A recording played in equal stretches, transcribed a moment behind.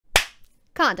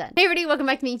content. Hey everybody, welcome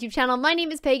back to my YouTube channel. My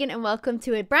name is Pagan and welcome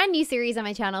to a brand new series on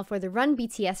my channel for the Run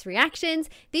BTS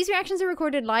reactions. These reactions are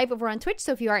recorded live over on Twitch,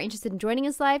 so if you are interested in joining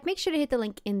us live, make sure to hit the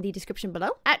link in the description below.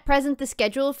 At present, the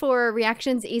schedule for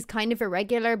reactions is kind of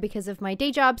irregular because of my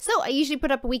day job, so I usually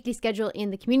put up a weekly schedule in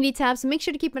the community tab, so make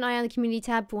sure to keep an eye on the community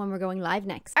tab for when we're going live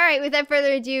next. Alright, without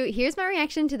further ado, here's my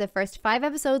reaction to the first 5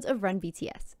 episodes of Run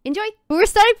BTS. Enjoy! We're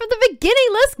starting from the beginning,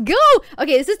 let's go!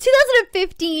 Okay, this is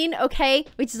 2015, okay,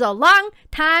 which is a long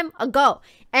time ago.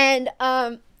 And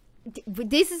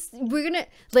we're gonna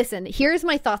listen. Here's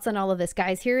my thoughts on all of this,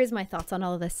 guys. Here is my thoughts on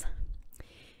all of this.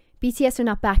 BTS are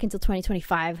not back until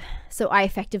 2025, so I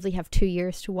effectively have 2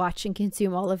 years to watch and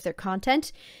consume all of their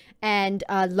content and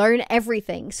learn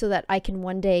everything so that I can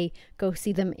one day go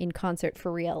see them in concert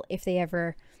for real if they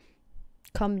ever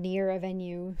come near a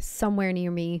venue somewhere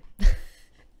near me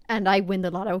and I win the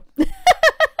lotto.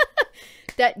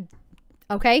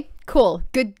 Okay, cool.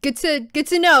 Good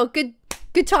to know. Good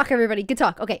talk, everybody. Good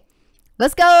talk. Okay,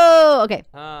 let's go. Okay.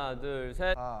 하나, 둘,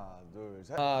 셋. 하나, 둘,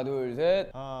 셋. 하나, 둘,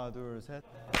 셋. 하나, 둘, 셋.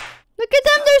 Look at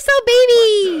them, they're so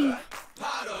baby.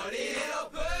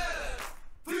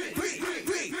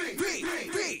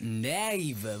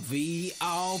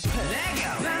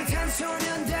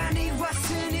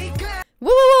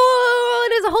 Whoa,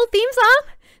 there's a whole theme song.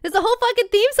 There's a whole fucking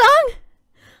theme song.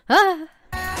 Ah.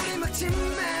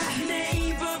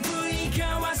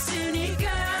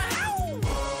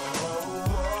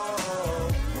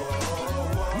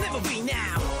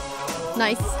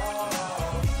 Nice.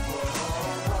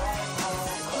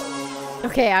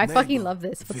 Okay, I fucking love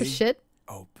this. What the shit?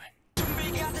 Open.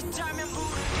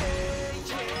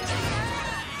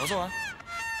 어서 와.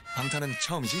 방탄은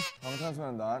처음이지?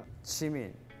 방탄소년단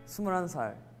지민,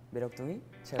 21살, 매력둥이.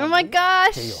 Oh my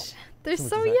gosh, they're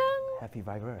so young. Happy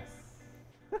Vibers.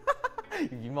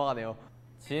 민망하네요.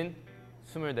 진,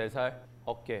 24살,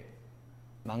 어깨.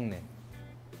 막내,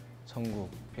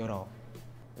 정국, 19.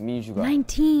 민슈가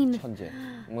 19. 천재.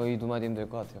 뭐 이 두 마디면 될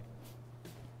것 같아요.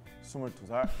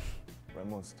 22살,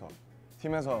 랩몬스터.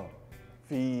 팀에서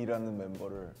V라는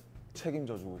멤버를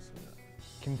책임져주고 있습니다.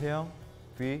 김태형,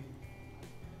 V,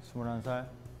 21살,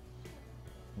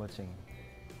 멋쟁이.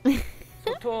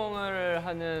 소통을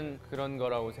하는 그런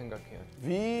거라고 생각해요.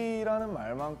 V라는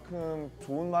말만큼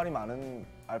좋은 말이 많은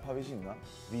알파벳이 있나?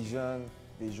 Vision,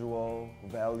 Visual,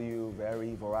 Value,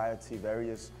 Vary, Variety,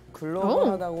 Various.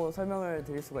 글로벌하다고 설명을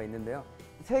드릴 수가 있는데요.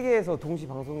 세계에서 동시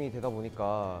방송이 되다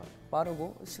보니까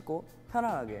빠르고 쉽고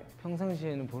편안하게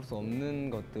평상시에는 볼 수 없는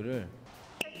것들을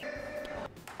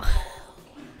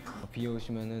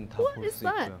비오시면은 다 볼 수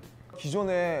있고요.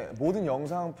 기존의 모든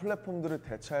영상 플랫폼들을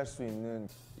대체할 수 있는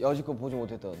여지껏 보지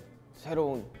못했던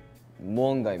새로운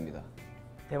무언가입니다.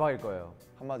 대박일 거예요.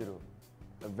 한마디로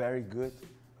very good.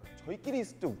 저희끼리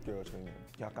있을 때 웃겨요. 저희는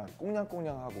약간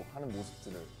꽁냥꽁냥하고 하는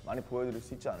모습들을 많이 보여드릴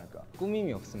수 있지 않을까.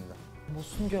 꾸밈이 없습니다. 뭐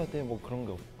숨겨야 돼, 뭐 그런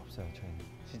게 없어요, 저희는.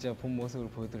 진짜 본 모습을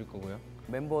보여드릴 거고요.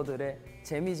 멤버들의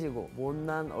재미지고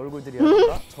못난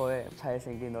얼굴들이라던가 저의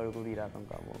잘생긴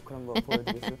얼굴이라던가 뭐 그런 거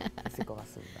보여드릴 수 있을 것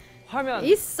같습니다. 화면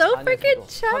He's so freaking 안에서도,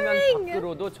 charming. 화면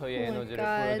밖으로도 저희의 Oh my 에너지를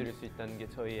God. 보여드릴 수 있다는 게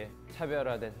저희의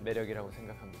차별화된 매력이라고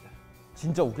생각합니다.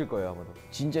 진짜 웃길 거예요, 아마도.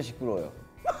 진짜 시끄러워요.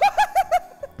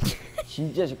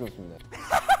 진짜 시끄럽습니다.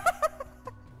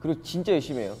 그리고 진짜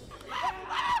열심히 해요.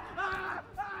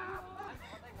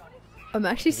 I'm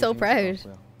actually so proud.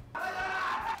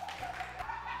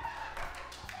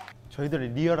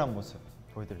 저희들의 리얼한 모습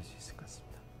보여드릴 수 있을 것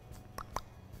같습니다.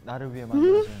 나를 위해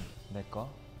만들어진 내 거,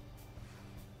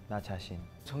 나 자신.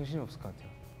 정신이 없을 것 같아요.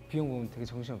 비형 보면 되게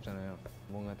정신 없잖아요.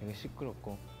 뭔가 되게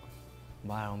시끄럽고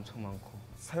말 엄청 많고.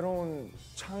 새로운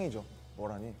창이죠.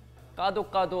 뭐라니?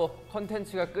 까도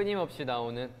컨텐츠가 끊임없이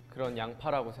나오는 그런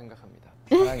양파라고 생각합니다.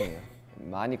 사랑해요.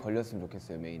 많이 걸렸으면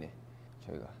좋겠어요, 메인에.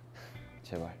 저희가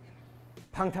제발.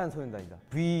 방탄소년단이다.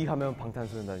 V 하면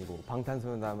방탄소년단이고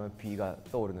방탄소년단 하면 B가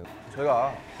떠오르는.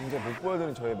 저희가 굉장히 못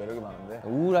보여드린 저희의 매력이 많은데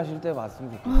우울하실 때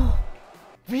봤으면 좋겠어요.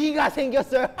 V가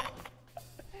생겼어요.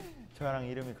 저랑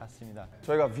이름이 같습니다.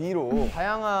 저희가 V로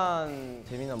다양한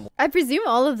재미난 뭐 I presume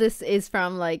all of this is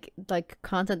from like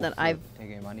content that I've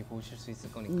되게 많이 보실 수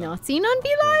있을 거니까. not seen on B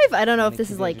Live. I don't know if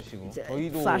this is like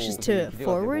저희도 flashes to 되게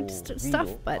forward 기대가 되고 stuff,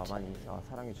 V도 but 많이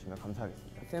사랑해 주시면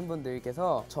감사하겠습니다.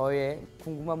 팬분들께서 저의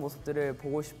궁금한 모습들을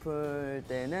보고 싶을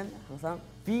때는 항상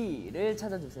B를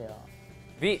찾아주세요.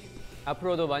 V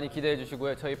앞으로도 많이 기대해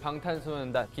주시고요. 저희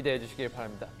방탄소년단 기대해 주시길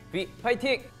바랍니다. V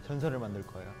파이팅! 전설을 만들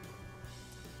거예요.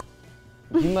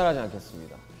 빈말하지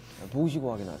않겠습니다.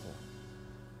 보시고 확인하세요.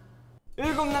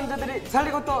 7 남자들이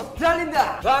살리고 또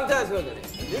달린다. 방탄소년단의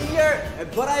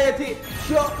리얼 버라이어티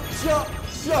쇼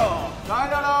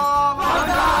달려라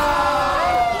방탄!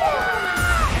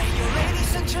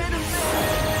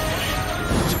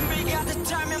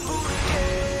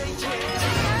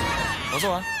 어서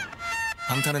와.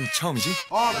 방탄은 처음이지?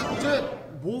 아 이제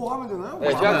뭐 하면 되나요? 네,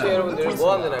 제작진 여러분들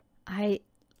뭐 하면 되나요?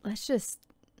 Let's just.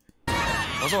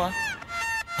 어서 와.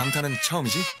 방탄은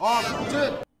처음이지? 아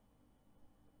이제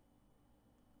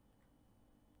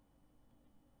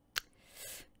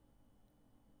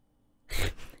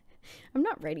I'm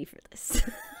not ready for this.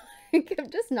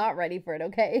 I'm just not ready for it,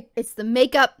 okay? It's the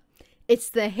makeup, it's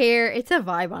the hair, it's a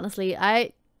vibe, honestly.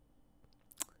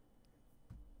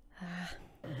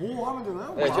 뭐 하면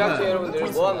되나요? 네, 제작진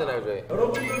여러분들 뭐 하면 되나요, 저희?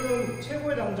 여러분들은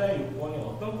최고의 남자의 요구안에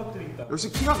어떤 것들이 있다? 역시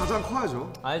키가 가장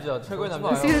커야죠. 알죠, 최고의 남자.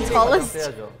 Is he the tallest?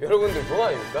 여러분들 뭐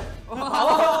아닙니까?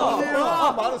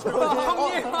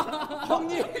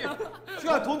 형님.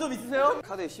 시간 돈 좀 있으세요?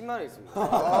 카드에 10만 원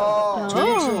있습니다.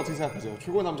 저희 씨는 어떻게 생각하세요?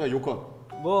 최고 남자 요건.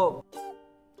 뭐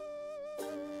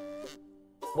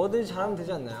뭐든지 잘하면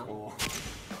되지 않나요?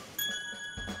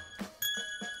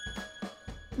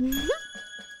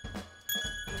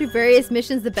 Through various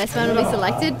missions, the best man will be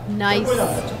selected. Nice. 최고의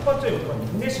남자 첫 번째 요건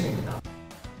인내심입니다.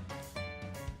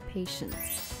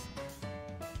 Patience.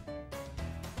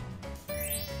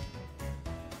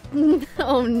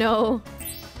 Oh no.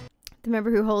 The member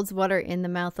who holds water in the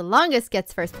mouth the longest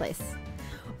gets first place.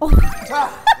 Oh. 자,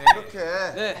 이렇게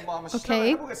한번 시작을 Okay.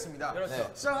 해보겠습니다.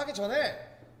 시작하기 전에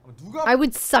누가 I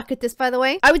would suck at this, by the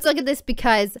way. I would suck at this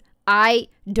because I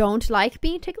don't like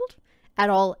being tickled at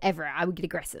all, ever. I would get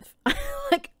aggressive.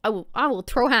 Like, I will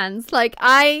throw hands. Like,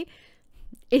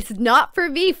 it's not for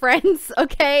me, friends,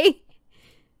 okay?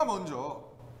 먼저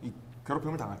이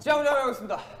괴롭힘을 당할지. 시작을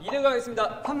하겠습니다. 2등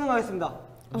가겠습니다. 3등 가겠습니다.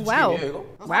 Oh, wow.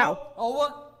 Wow.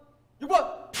 5번,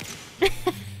 6번.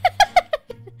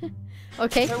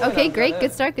 Okay, okay, great.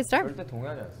 Good start, good start. 절대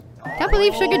동의하지 않습니다. Can't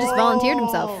believe Sugar just volunteered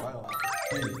himself.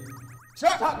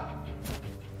 자,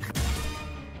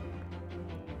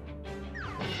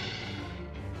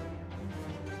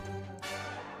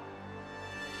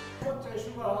 첫 번째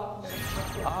슈가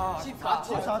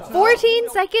 14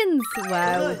 seconds.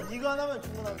 Wow. 이거 하나면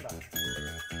충분합니다.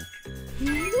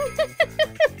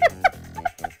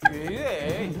 왜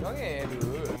이래? 이상해, 애들.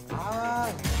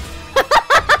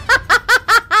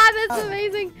 That's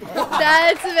amazing.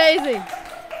 That's amazing.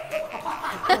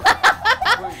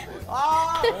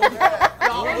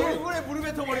 야, 얼굴에 물을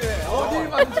뱉어버리네. 어딜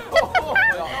만져.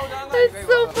 That's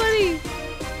so funny.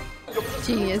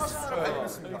 Genius.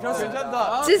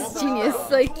 괜찮다. Just genius.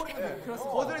 Like,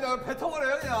 어딜 나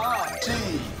뱉어버려요, 그냥.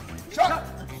 시작.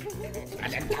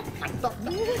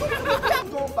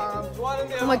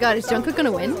 oh my god, is Jungkook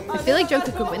gonna win? I feel like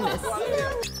Jungkook could win this.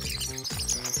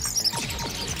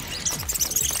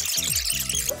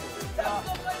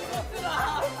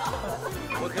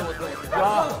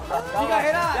 네가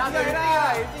해라. 네가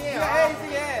해라.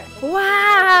 1등해.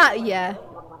 Wow. Yeah.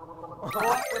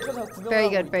 Very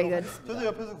good, very good. 저도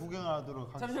옆에서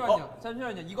구경하도록 하겠습니다.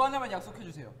 잠시만요. 이거 하나만 약속해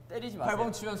주세요. 때리지 마세요.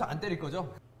 발봉 치면서 안 때릴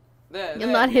거죠? 네.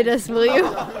 You'll not hit us, will you?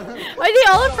 Are they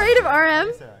all afraid of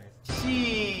RM?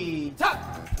 시작.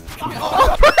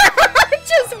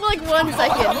 Just like 1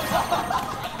 second.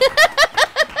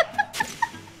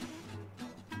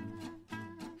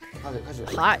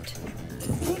 Hot.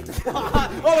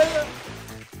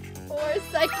 4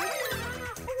 seconds.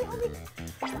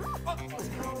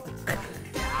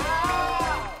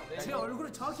 제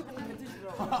얼굴을 정확히 보고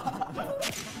뱉으시더라고요.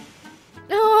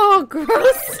 Oh,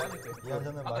 gross.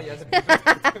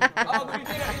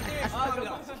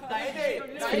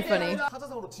 It's pretty funny.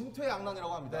 타자성어로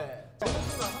진퇴양난이라고 합니다.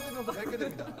 선수가 상대편부터 뵙게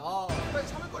됩니다. 끝까지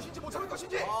참을 것인지 못 참을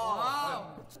것인지.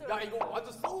 야, 이거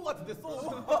완전 소우 같은데, 소우.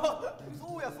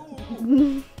 소우야, 소우.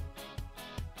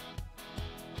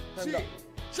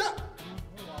 시작.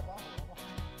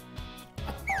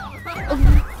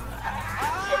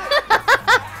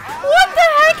 What the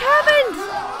heck happened?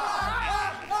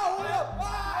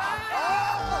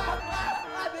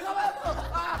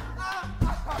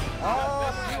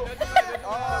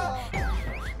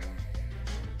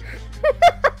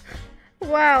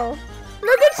 Wow.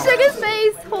 Look at Suga's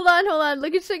face. Hold on.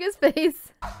 Look at Suga's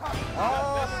face.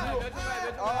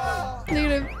 Look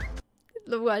at him.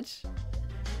 Look, watch.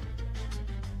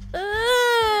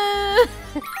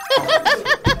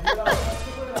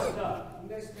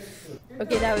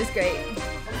 Okay, that was great.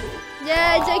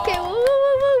 Yeah, JK. Woo,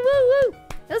 woo, woo, woo, woo.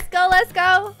 Let's go, let's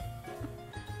go.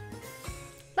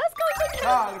 Let's go, JK.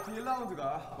 자, 이렇게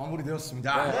 1라운드가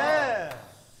마무리되었습니다. 네.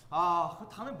 그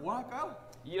다음에 뭐 할까요?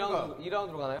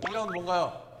 2라운드로 가나요? 2라운드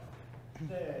뭔가요?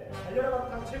 네, 달려라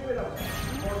방탄 최고의 남자.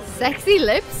 Sexy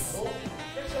lips?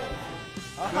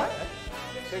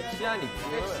 섹시한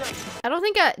입술. I don't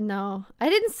think no. I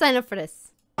didn't sign up for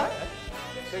this.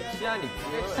 섹시한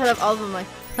입술. Out of all of them, like,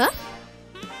 huh?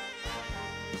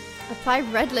 Apply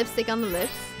red lipstick on the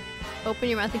lips. Open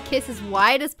your mouth and kiss as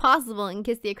wide as possible and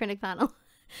kiss the acrylic panel.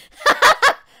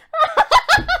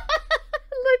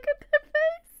 Look at their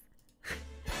face.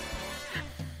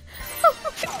 Oh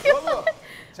my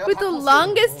god. With the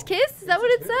longest kiss? Is that what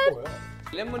it said?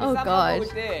 레몬을 Oh, 싸 God.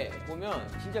 먹을 때 보면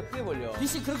진짜 크게 벌려.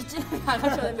 미씨 그렇게 찐하게 안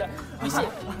하셔야 됩니다. 미씨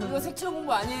이거 색칠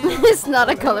공부 아니에요. It's not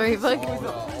a coloring book.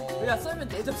 야 썰면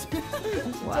네 접시.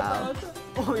 Wow.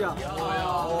 어야.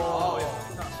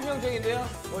 치명적인데요?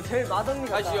 제일 맏언니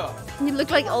같다. 다시요. You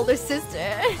look like older sister.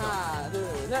 하나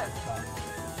둘 셋.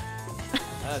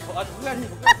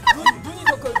 눈이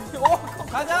더 커.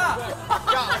 가자.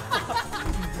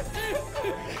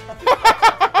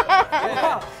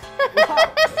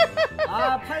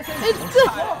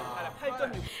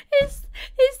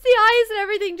 It's the eyes and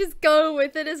everything just go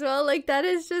with it as well. Like that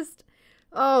is just,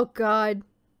 oh god,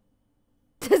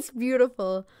 that's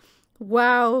beautiful.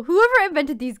 Wow, whoever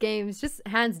invented these games, just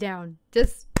hands down,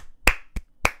 just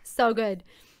so good.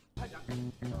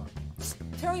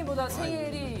 태영이보다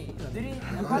생일이 느린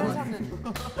빠른 사람은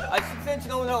 10cm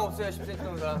넘은 사람 없어요. 10cm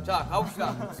넘은 사람. 자,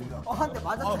 가봅시다. 한 대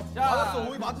맞았다. 자, 맞았어.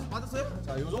 오이 맞았어요?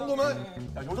 자, 요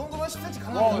정도면 10cm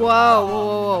강한 Whoa,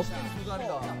 whoa, whoa,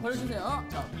 자, 보여주세요.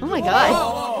 oh my god.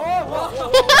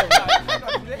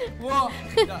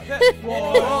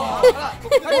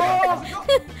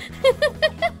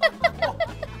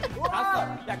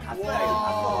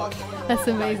 That's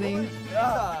amazing.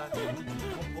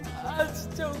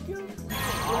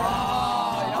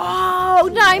 Oh,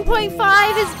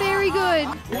 9.5 is very good.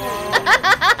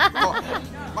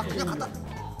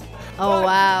 Oh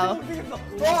wow.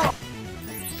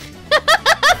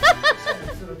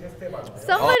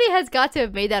 Somebody has got to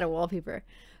have made that a wallpaper.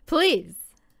 Please.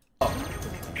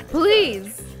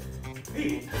 Please.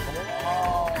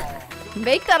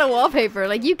 Make that a wallpaper.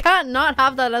 Like, you can't not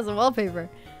have that as a wallpaper.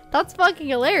 That's fucking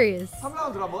hilarious.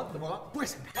 3라운드로 한번 넘어가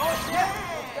보겠습니다.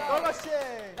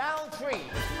 라운드 3.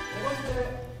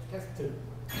 테스트.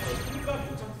 힘과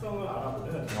밀착성을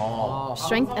알아보는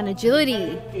Strength and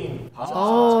agility.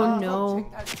 Oh no.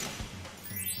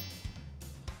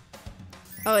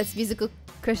 Oh, it's musical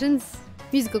cushions?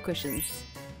 Musical cushions.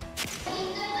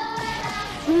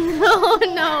 Oh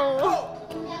no.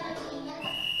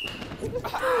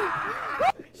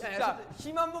 진짜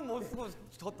힘 한 번 못 쓰고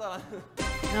졌다.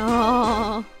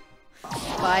 Oh.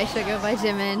 Bye, Sugar. Bye,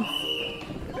 Jimin.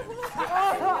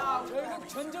 결국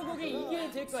전적국이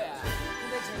이기게 될 거야.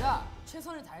 근데 제가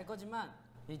최선을 다할 거지만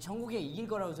이 전국에 이길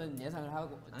거라고 저는 예상을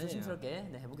하고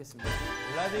조심스럽게 해보겠습니다.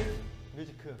 레디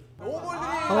뮤지크.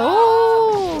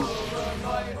 Oh.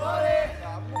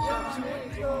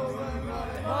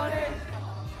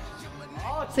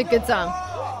 It's a good song.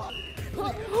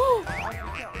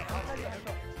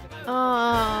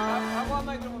 사고 한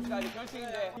마디 들어봅시다. 이제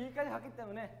결승인데. 여기까지 갔기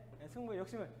때문에 승부의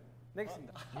욕심을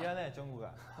내겠습니다. 미안해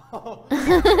정국아.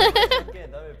 이렇게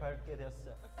너를 밟게 되었어.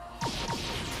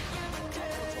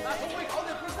 나 정국이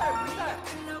가운데 풀살.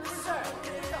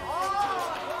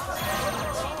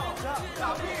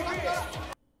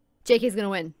 JK's gonna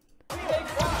win.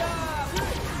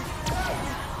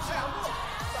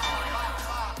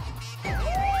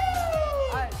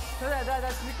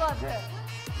 나질것 같아.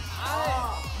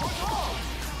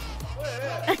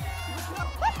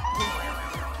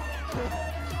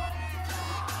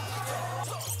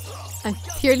 I'm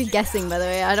purely guessing, by the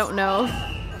way. I don't know.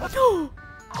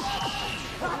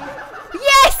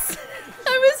 Yes!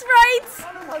 I was right!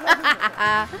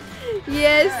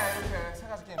 Yes! 세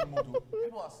가지 게임 모두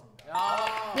해보았습니다.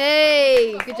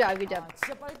 Hey! Good job, good job.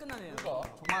 진짜 빨리 끝나네요.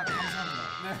 정말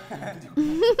감사합니다.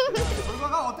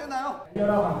 결과가 어땠나요?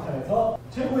 달려라 방탄에서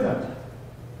최고의 남자.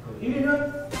 그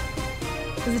 1위는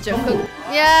This is Jungkook.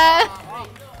 Yeah!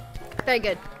 Very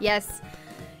good. Yes.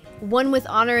 One with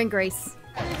honor and grace.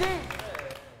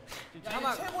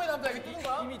 최고의 남자에게 뜬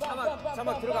거야? 이미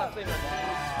자막 들어갔어 이미.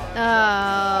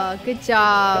 Oh, good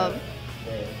job.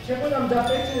 최고의 남자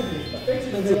배지를 드립니다.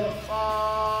 배지 주세요.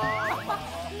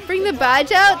 Bring the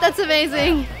badge out? That's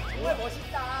amazing.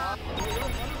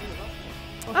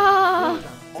 Ah.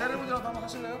 세레모니라도 한번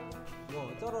하실래요?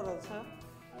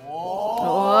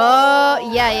 Oh,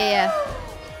 yeah.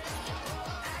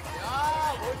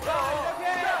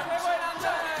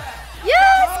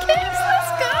 Yes, Kings,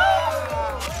 let's go!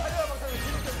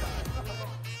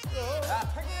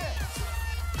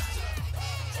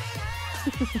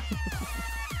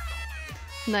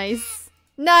 Nice.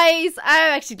 Nice.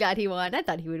 I'm actually glad he won. I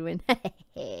thought he would win.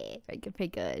 Very good, very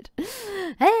good.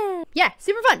 Yeah,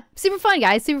 super fun. Super fun,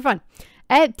 guys. Super fun.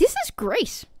 This is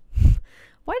great.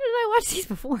 Why did I watch these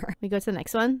before? We go to the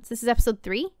next one. So this is episode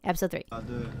 3. Episode 3.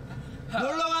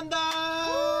 놀러 간다.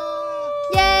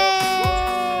 Yay!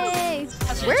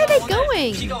 Where are they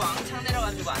going? 비가 왕창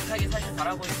내려가지고 안 타게 사실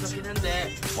바라고 있었긴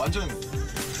한데 완전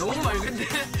너무 맑은데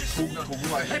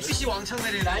고구마 햇빛이 왕창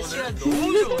내리는 날씨가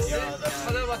너무 좋아. 나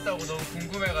찾아봤다고 너무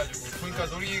궁금해가지고 보니까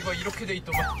놀이기구가 이렇게 돼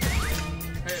있더만.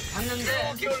 네, 봤는데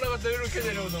이렇게 올라갔다 이렇게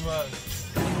내려오더만.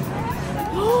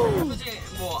 굳이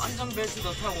뭐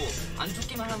안전벨트도 타고 안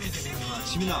죽기만 하면 되지만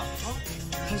지민아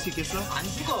할 수 있겠어? 안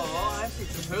죽어. 할 수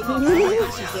있어. 별거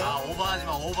할수 있어. 아 오버하지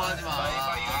마 오버하지 마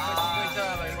이거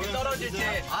있잖아. 이렇게 떨어질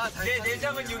때 내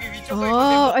내장은 여기 위쪽에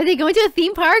Oh, are they going to a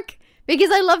theme park?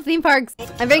 Because I love theme parks.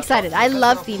 I'm very excited. I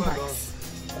love theme parks.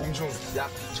 공중 약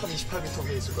 1028m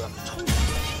위에 있을 거야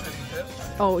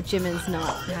Oh, Jimin's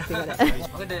not happy about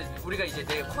it. 근데 우리가 이제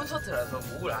내일 콘서트라서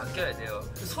목을 안 껴야 돼요.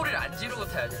 소리를 안 지르고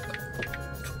타야 돼.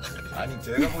 아니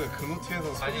내가 보기엔 그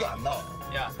노트에서 소리가 안 나와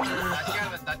야,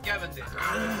 낮게 하면 돼.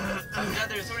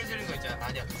 남자들 소리 지르는 거 있잖아.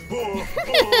 아니야.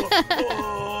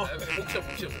 목표.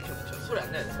 소리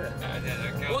안 내야 돼. 소리 안 내.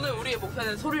 아니야. 오늘 우리의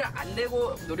목표는 소리를 안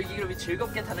내고 놀이기구를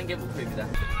즐겁게 타는 게 목표입니다.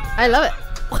 I love it.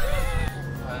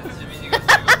 지민이가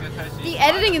즐겁게 탈 수 The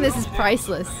editing in this is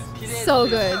priceless. So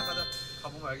good.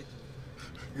 가보면 알겠지.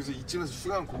 그래서 이쯤에서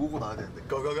수강 고고고 나와야 되는데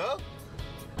고고고?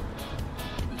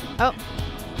 Oh.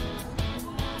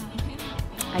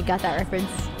 I got that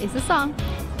reference. It's a song.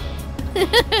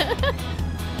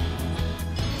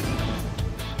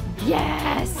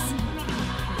 Yes!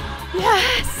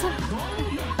 Yes!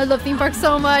 I love theme parks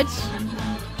so much.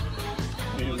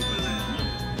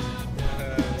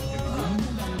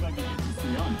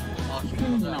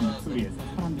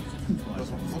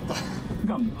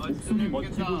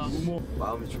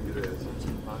 마음이 준비를 해야지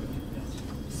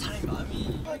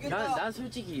난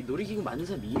솔직히 놀이기구 많은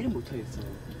사람 이해를 못하겠어.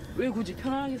 왜 굳이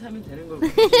편안하게 살면 되는 걸?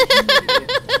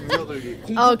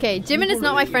 Okay, Jimin is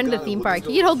not my friend at the theme park.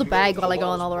 He can hold the bag while I go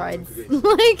on all the rides.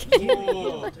 Like,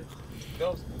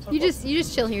 you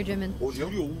just chill here, Jimin.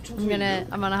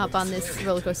 I'm gonna hop on this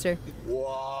roller coaster.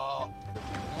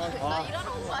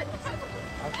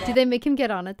 Do they make him get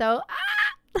on it though? Ah!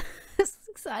 This is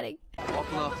exciting.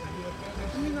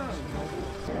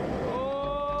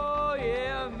 Oh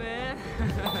yeah, man.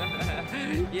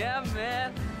 Yeah,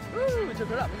 man. 저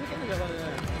별로 안 무섭겠네 저거는.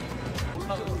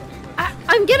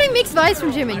 I'm getting mixed vibes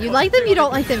from Jimin. You like them, you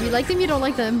don't like them. You like them, you don't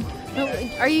like them.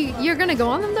 You're gonna go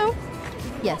on them though?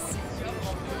 Yes.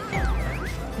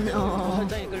 No.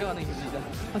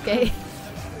 Okay.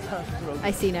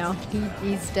 I see now.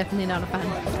 He's definitely not a fan.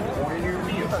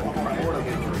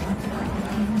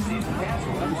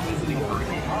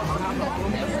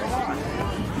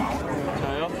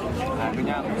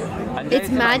 It's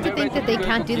mad to think that they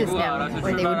can't do this now, or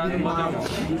they would be mobbed.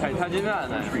 잘 타지는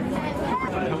않아요.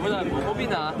 저보다 뭐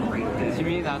호비나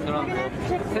지민이나 그런 뭐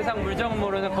세상 물정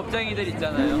모르는 겁쟁이들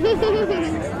있잖아요.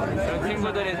 그런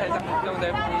친구들이 살짝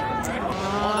걱정될 뿐이죠.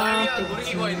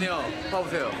 놀이기구가 있네요.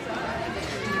 봐보세요.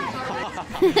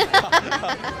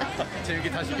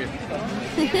 재밌게 타시길.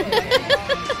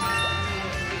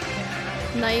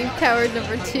 Naive coward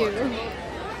number 2.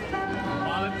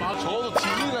 적어도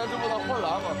지민이 나한테보다 훨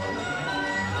나은 것 같아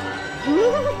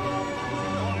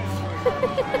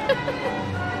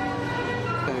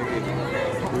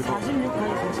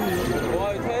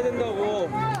와, 이거 타야 된다고.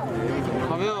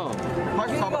 가면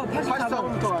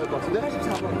 84번부터 갈 것 같은데?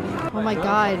 Oh my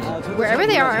god. Wherever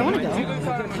they are, I want to go.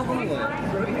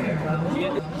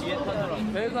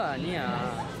 별거 아니야.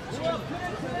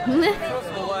 소스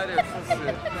먹어야 돼요, 소스.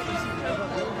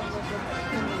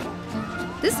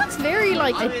 This looks very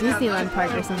like a Disneyland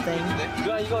park or something.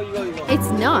 이거.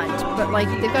 It's not, but like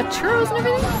they've got churros and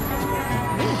everything.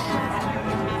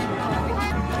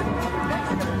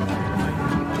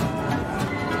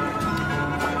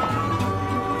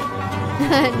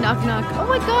 Knock knock. Oh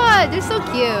my god, they're so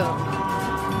cute.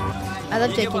 I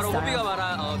love 이게 JK 바로 호비가 style.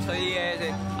 말한 저희의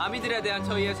이제 아미들에 대한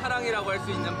저희의 사랑이라고 할 수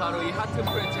있는 바로 이 하트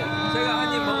프렌치. 제가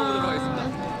한 입 먹어보도록 하겠습니다.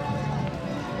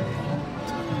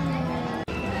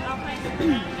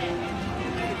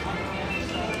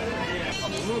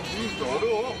 오늘 분위기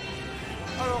어려워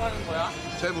하러 가는 거야?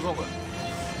 제일 무서운 거야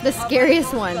The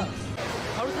scariest one.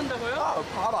 바로 탄다고요?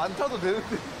 바로 안 타도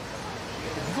되는데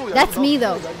무서워 That's me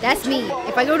though. That's me.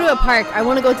 If I go to a park, I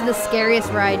want to go to the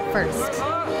scariest ride first.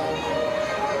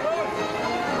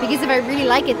 Because if I really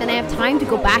like it, then I have time to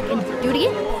go back and do it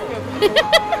again.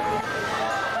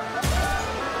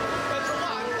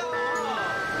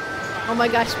 Oh my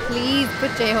gosh, please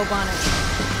put J-Hope on it.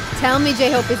 Tell me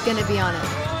J-Hope is gonna be on it.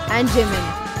 And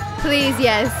Jimin. Please,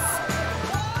 yes.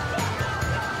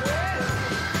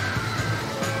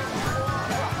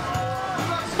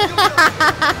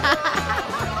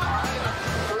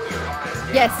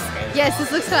 Yes, yes,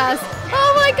 this looks fast.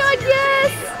 Oh my god,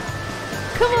 yes!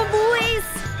 Come on, boys!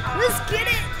 Let's get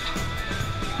it.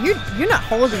 You're not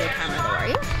holding a camera though, are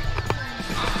you?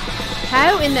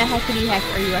 How in the heckity heck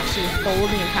are you actually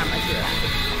holding a camera through that?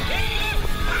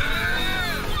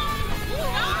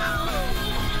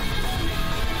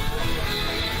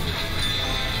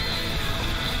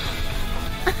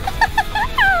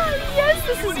 Yes,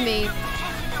 this is me.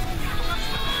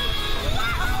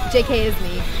 JK is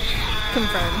me.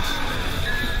 Confirmed.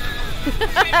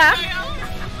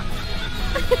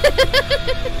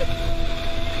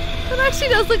 That actually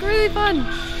does look really fun.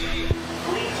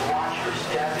 Please watch your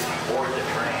step as you board the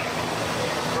train.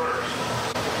 First.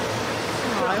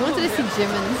 Oh, I wanted to see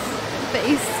Jimin's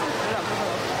face.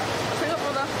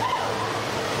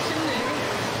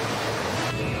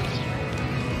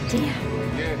 Damn.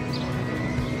 이게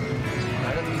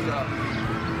날려드리기가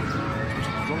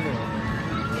무섭네요.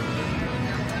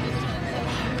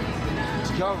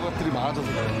 지켜야 할 것들이 많아져서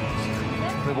그래.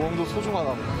 내 몸도 소중하다.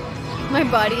 My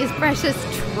body is precious.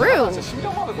 True. 진짜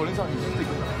신경마비 걸린 사람이 있을 수도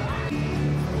있겠다.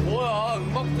 뭐야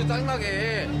음악부터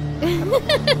짱나게.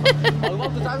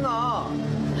 음악부터 짱나.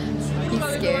 He's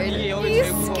scared.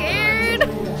 He's scared.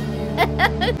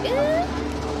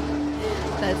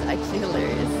 That's actually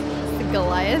hilarious. The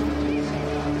Goliath.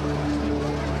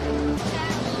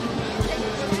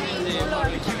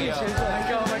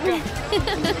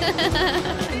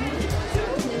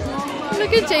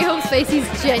 Look at J-Hope's face. He's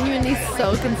genuinely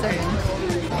so concerned.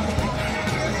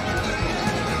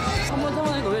 한번 타고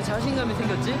나니까 왜 자신감이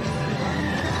생겼지?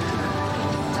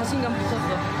 자신감 붙었어.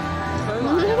 별거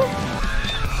아니야.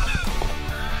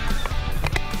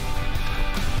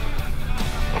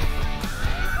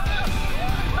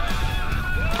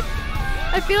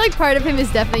 I feel like part of him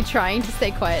is definitely trying to stay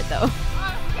quiet though.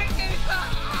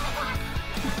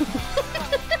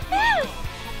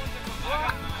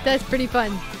 That's pretty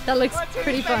fun. That looks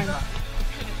pretty fun.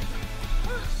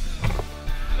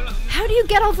 How do you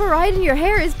get off a ride and your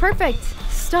hair is perfect?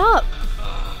 Stop.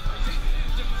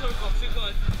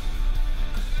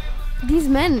 These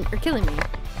men are killing me.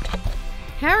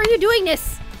 How are you doing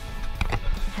this?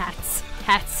 Hats.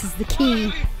 Hats is the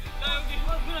key.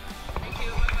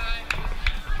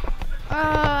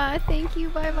 Thank you.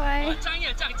 Bye bye.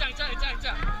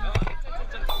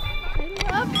 I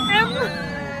love him.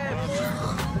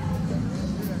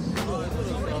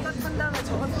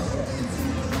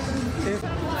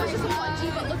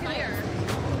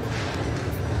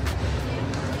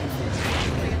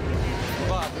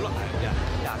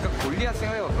 아까 골리앗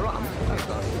생각해봐 별로 안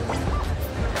무섭다니까.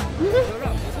 별로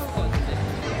안 무서울 것 같은데.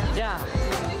 야,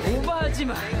 오버하지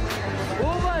마.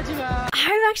 오버하지 마.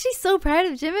 I'm actually so proud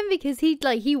of Jimin because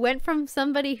he went from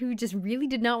somebody who just really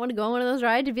did not want to go on one of those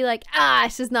rides to be like, ah,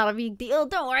 it's just not a big deal.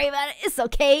 Don't worry about it. It's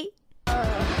okay.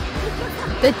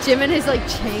 That Jimin has like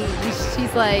changed.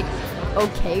 She's like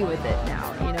okay with it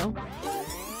now, you know?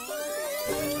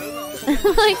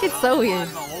 Like it's so weird.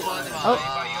 Oh.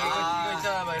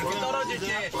 Oh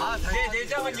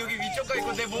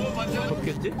my god.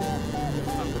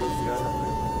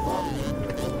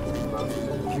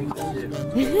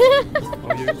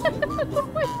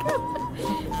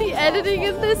 The editing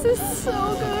in this is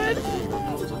so good.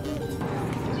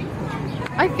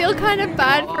 I feel kind of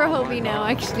bad for Hobie now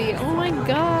actually. Oh my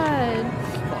god.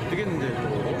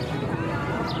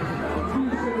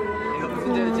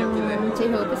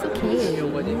 J-Hope, it's okay.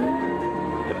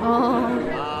 Oh.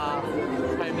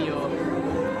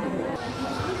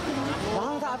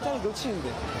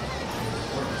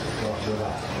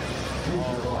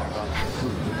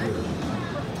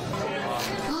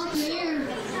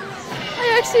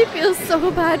 I actually feel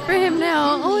so bad for him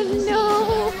now. Oh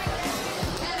no.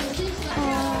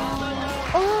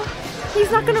 Oh,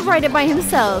 he's not gonna ride it by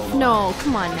himself. No,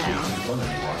 come on now.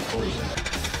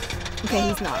 Okay,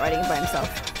 he's not riding it by himself.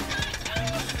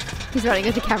 He's riding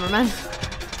it with the cameraman.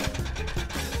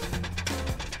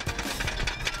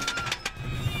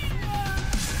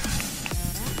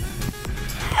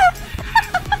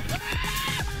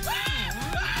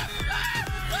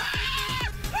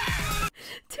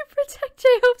 To protect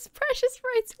J-Hope's precious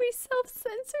rights, we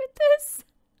self-censored this.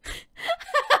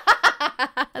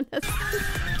 That's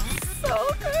so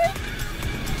good.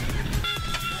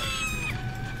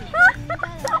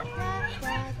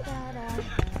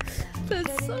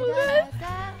 That's so good.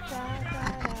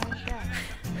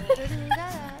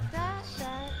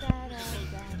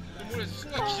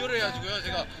 순간 기절을 해가지고요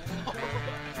제가.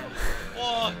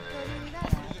 와.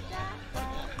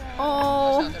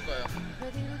 Oh. 안 될 거예요.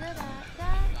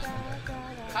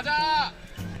 가자.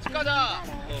 집 가자.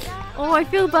 Oh, I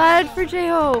feel bad for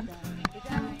J-Hope.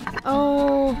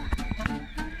 Oh.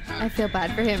 I feel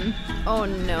bad for him. Oh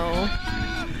no.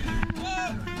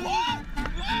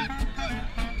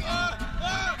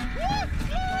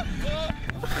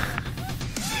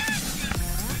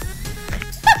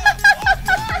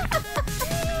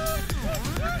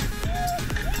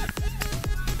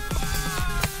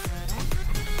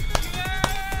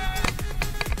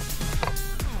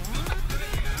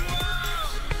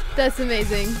 That's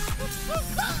amazing.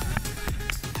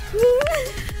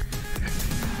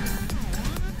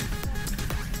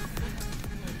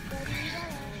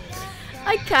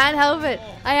 I can't help it.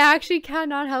 I actually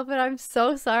cannot help it. I'm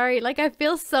so sorry. Like, I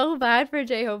feel so bad for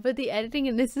J-Hope, but the editing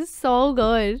in this is so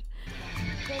good.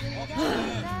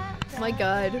 My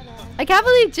god. I can't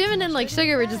believe Jimin and like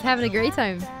Sugar were just having a great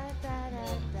time.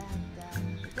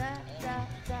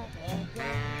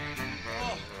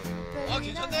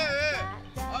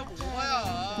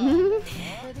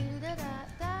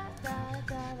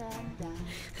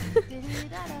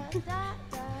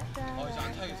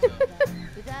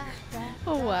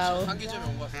 Oh wow.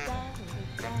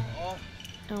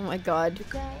 Oh my god.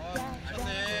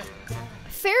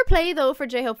 Fair play though for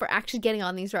J-Hope for actually getting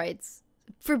on these rides.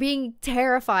 For being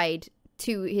terrified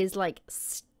to his like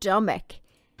stomach.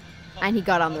 And he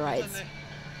got on the rides.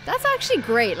 That's actually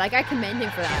great. Like, I commend him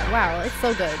for that. Wow, it's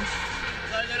so good.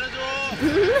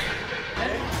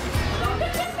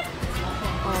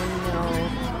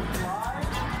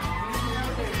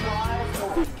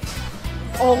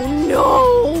 Oh no. Oh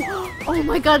no! Oh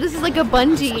my god, this is like a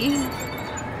bungee.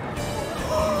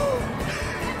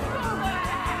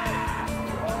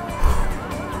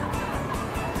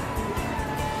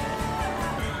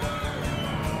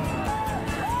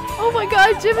 Oh my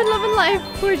god, Jimin loving life.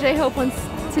 Poor J-Hope wants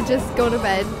to just go to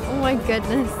bed. Oh my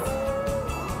goodness.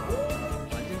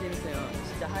 완전 재밌어요.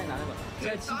 진짜 하이 나는 거.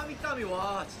 땀이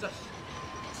와. 진짜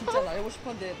날고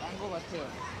싶었는데 난 거 같아요.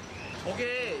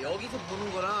 저게 여기서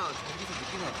보는 거랑 저기서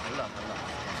느끼는 거 달라.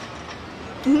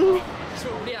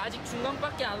 우리 아직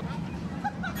중간밖에 안.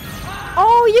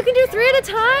 Oh, you can do 3 at a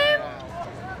time?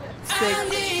 Sick.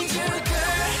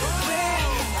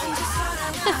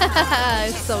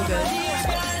 It's so good.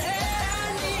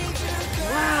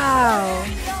 Wow.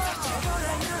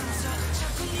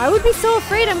 I would be so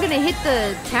afraid I'm gonna hit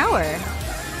the tower.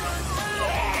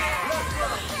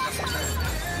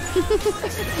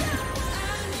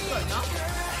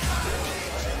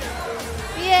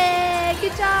 Yeah,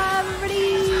 good job,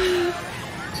 everybody.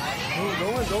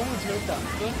 너무 재밌다.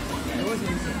 너무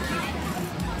재밌어.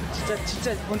 진짜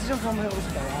번지 점프 한번 해보고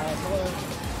싶다. 와, 저거.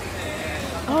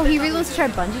 Oh, he really wants to try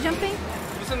bungee jumping?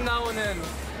 웃음 나오는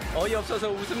어이없어서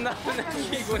웃음 나오는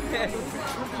기분에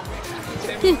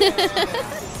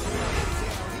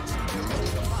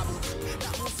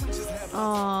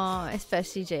Oh,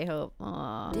 especially J-Hope.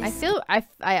 Oh,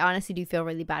 I honestly do feel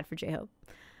really bad for J-Hope.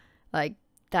 Like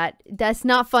that's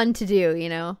not fun to do, you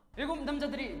know. 일곱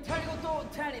남자들이 탈고 또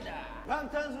탈이다.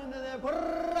 방탄소년단의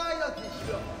버라이어티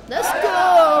쇼. Let's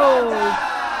go.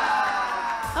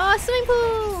 Oh, swimming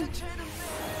pool.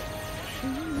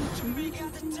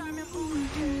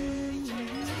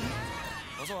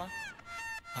 어서 와.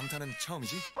 방탄은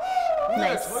처음이지?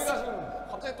 Nice. 저희가 지금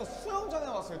갑자기 또 수영장에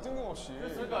왔어요, 뜬금없이.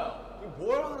 그러니까요. 이거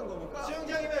뭘 하는 겁니까?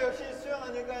 수영장이면 역시 수영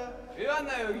아닐까요? 왜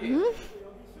왔나요 여기?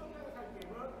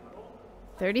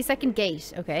 30-second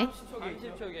gate. Okay.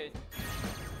 30초 게이트.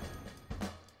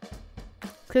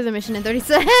 Clear the mission in 30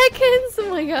 seconds. Oh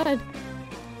my god.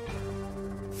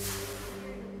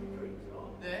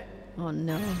 Oh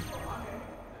no.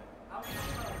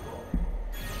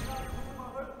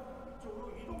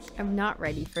 I'm not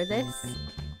ready for this.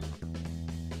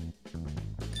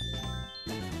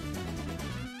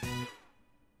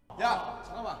 야,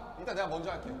 잠깐만. 이따 내가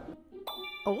먼저 할게.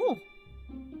 Oh.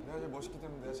 내가 제일 멋있기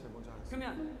때문에 내가 제일 먼저 하겠어.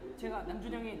 그러면 제가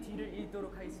남준 형의 뒤를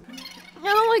잇도록 하겠습니다.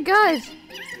 Oh my god.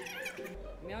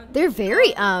 They're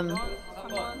very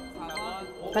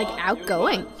like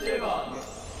outgoing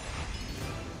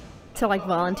to like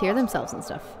volunteer themselves and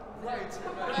stuff.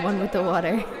 One with the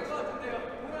water.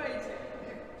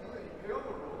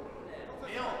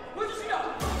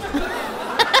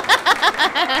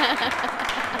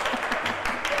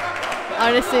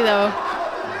 Honestly though.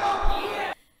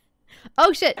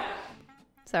 Oh shit.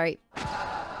 Sorry.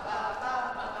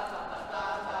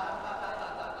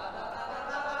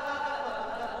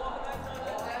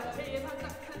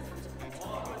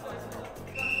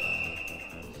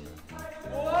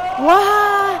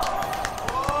 What?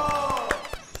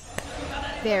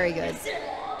 Very good.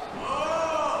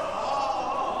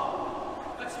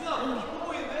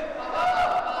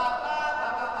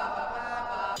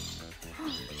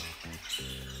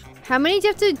 How many do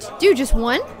you have to do? Just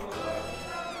one?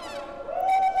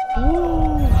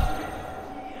 Ooh.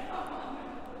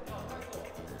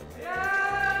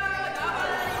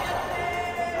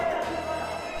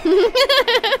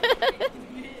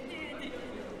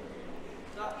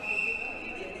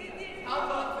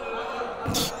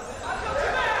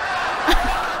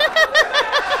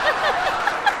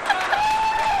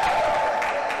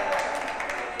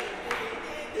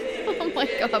 Oh my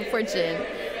god, poor fortune.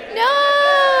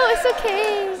 No, it's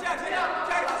okay.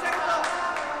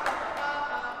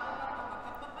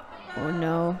 Oh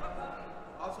no.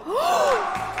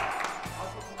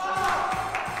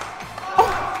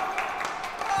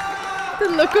 The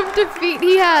look of defeat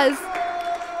he has.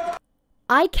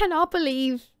 I cannot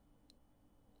believe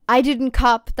I didn't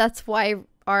cop. That's why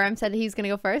RM said he's gonna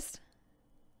go first.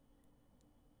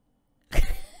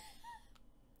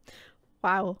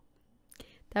 Wow.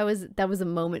 That was a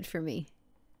moment for me.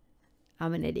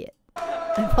 I'm an idiot.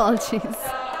 Apologies.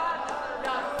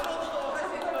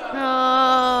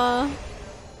 Aww.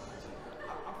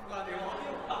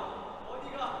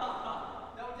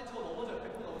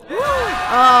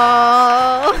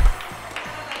 Oh.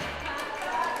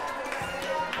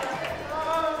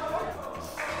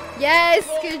 Yes,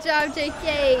 good job,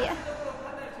 JK.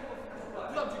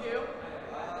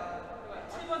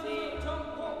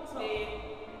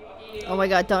 Oh my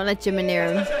god, don't let Jimin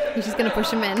near him. He's just gonna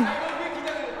push him in.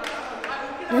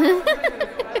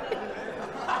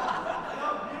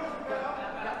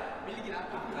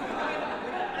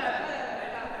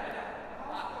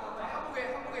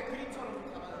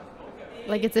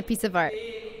 Like it's a piece of art.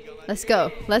 Let's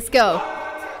go. Let's go.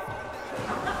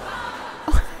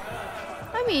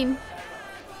 I mean,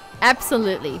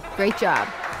 absolutely. Great job.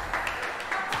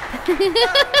 He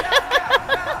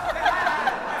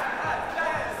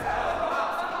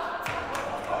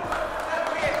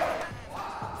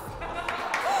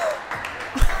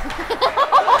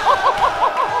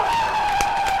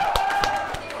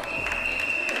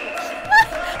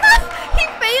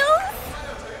fails?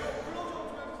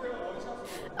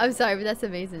 I'm sorry, but that's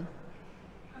amazing.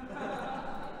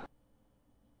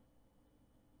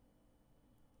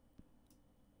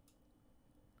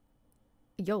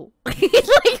 Yo.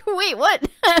 Like, wait, what?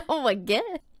 Oh my god.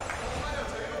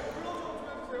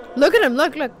 Look at him,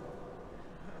 look.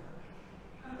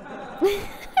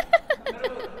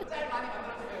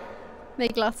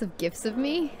 Make lots of gifs of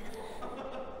me.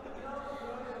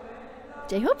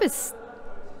 J-Hope is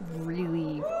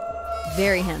really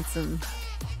very handsome.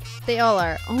 They all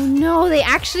are. Oh no, they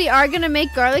actually are gonna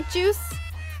make garlic juice?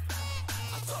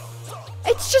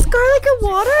 It's just garlic and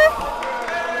water?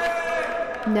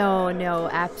 No,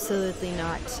 absolutely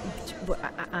not.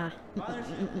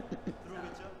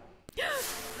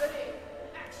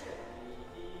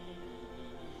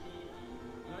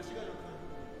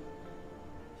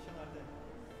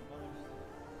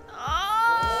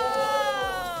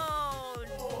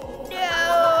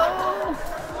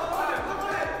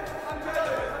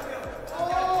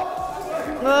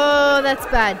 Oh, that's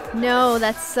bad. No,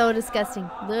 that's so disgusting.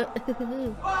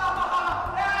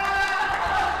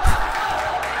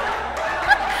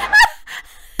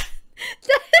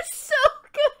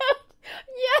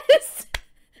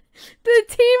 The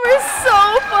team are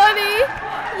so funny.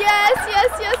 Yes,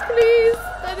 please.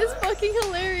 That is fucking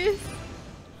hilarious.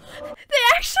 They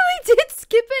actually did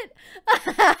skip it.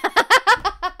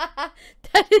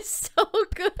 That is so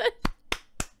good.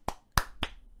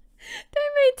 They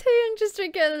made Taeyong just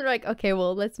drink it and they're like, okay,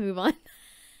 well, let's move on.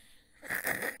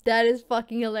 That is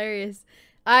fucking hilarious.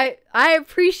 I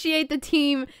appreciate the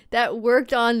team that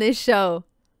worked on this show.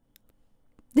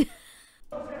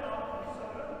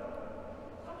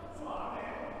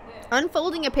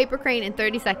 Unfolding a paper crane in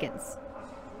 30 seconds.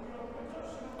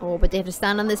 Oh, but they have to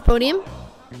stand on this podium?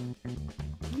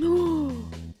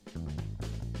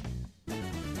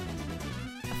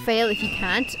 Fail if you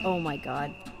can't. Oh my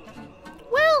god.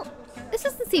 Well, this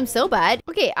doesn't seem so bad.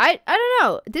 Okay, I don't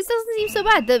know. This doesn't seem so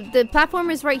bad. The platform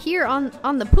is right here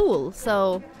on the pool,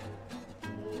 so.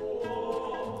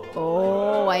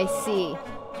 Oh, I see.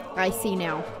 I see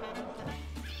now.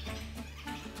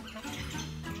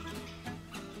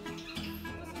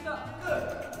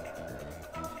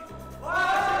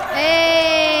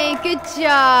 Hey, good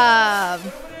job.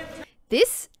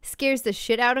 This scares the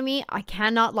shit out of me. I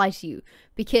cannot lie to you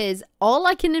because all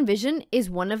I can envision is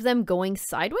one of them going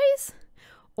sideways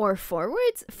or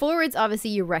forwards. Forwards, obviously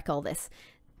you wreck all this.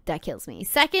 That kills me.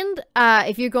 Second,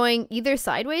 if you're going either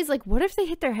sideways, like what if they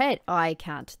hit their head? Oh, I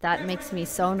can't. That makes me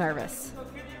so nervous.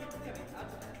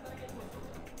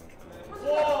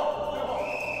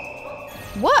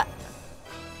 What?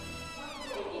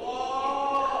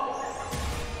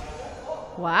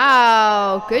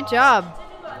 Wow, good job.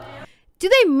 Do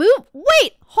they move?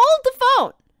 Wait, hold the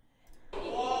phone.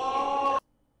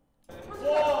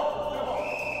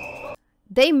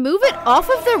 They move it off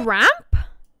of the ramp?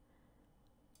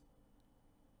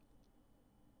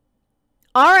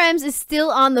 RM's is still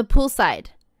on the pool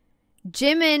side.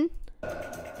 Jimin.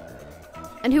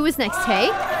 And who was next?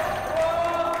 Tay?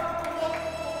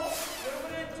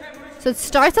 So it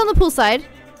starts on the poolside.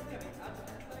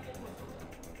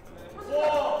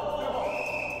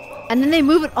 And then they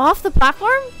move it off the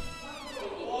platform?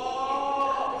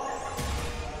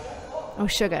 Oh,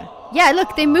 sugar. Yeah,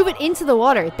 look, they move it into the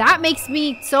water. That makes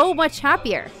me so much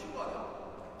happier.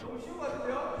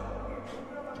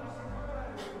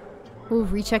 Ooh,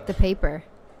 recheck the paper.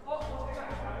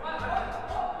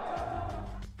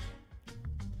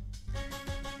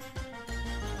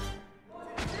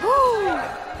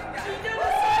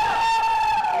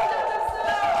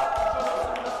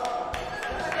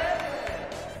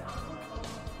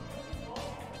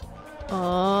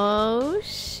 Oh,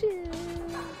 shit.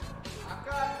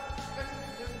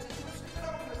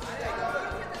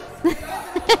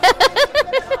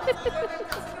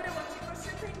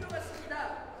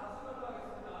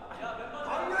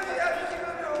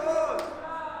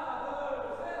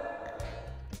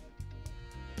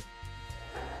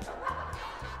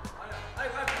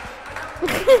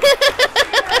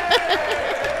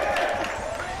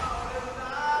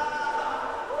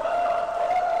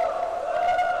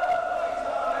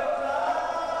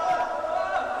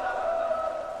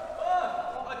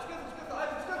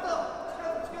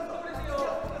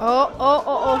 Oh, oh,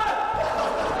 oh, oh.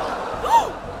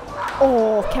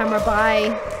 Oh, camera by.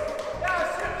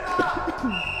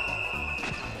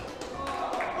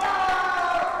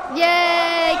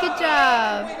 Yay, good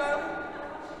job.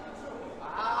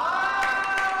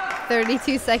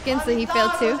 32 seconds, so he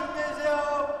failed too.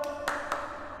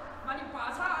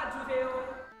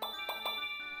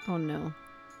 Oh no.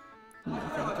 No,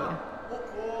 thank you.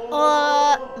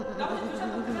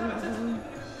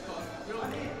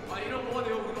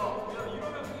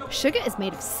 Sugar is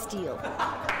made of steel.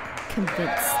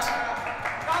 Convinced.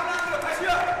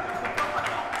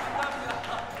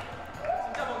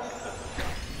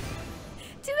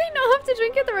 Do they not have to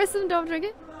drink it? The rest of them don't drink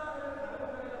it?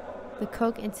 The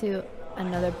Coke into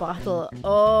another bottle.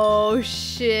 Oh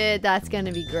shit, that's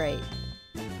gonna be great.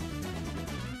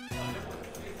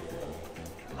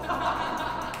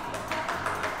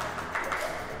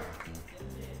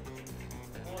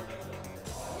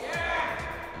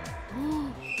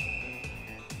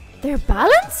 Their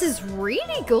balance is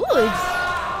really good.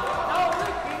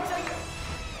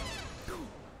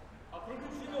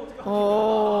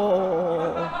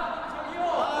 Oh.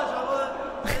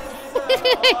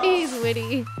 He's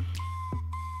witty.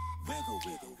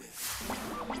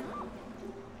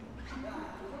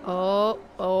 Oh,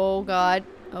 oh God.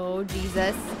 Oh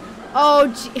Jesus. Oh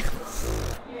gee.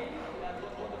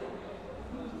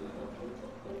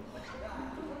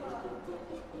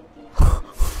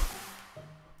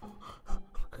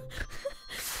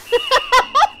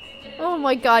 Oh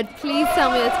my God, please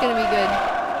tell me that's gonna be good.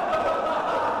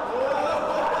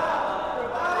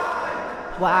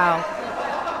 Wow.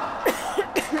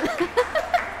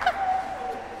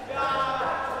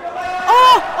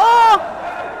 Oh! Oh!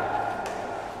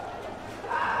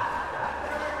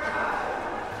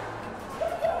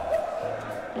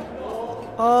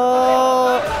 Oh!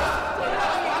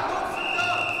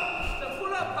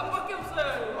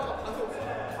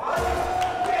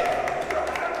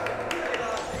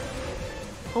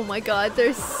 Oh my God,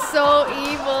 they're so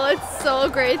evil. It's so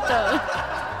great though.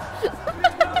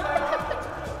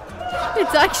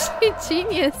 It's actually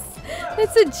genius.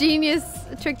 It's a genius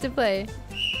trick to play.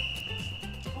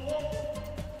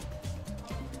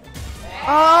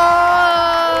 Oh!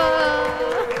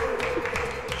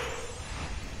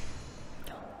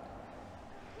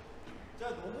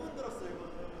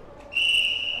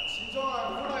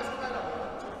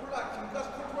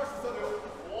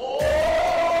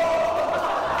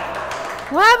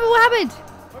 What happened?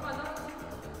 What happened?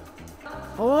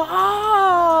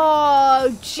 Oh,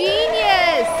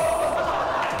 genius!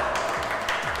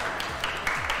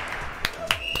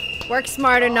 Work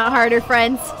smarter, not harder,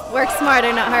 friends. Work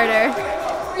smarter, not harder.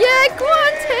 Yeah, go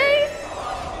on, Tay!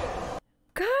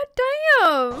 God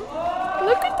damn!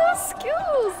 Look at those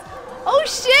skills! Oh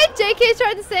shit! JK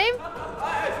tried the same?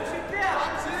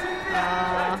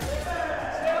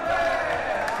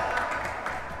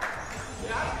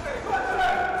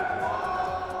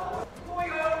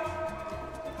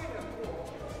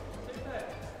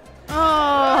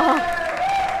 Oh,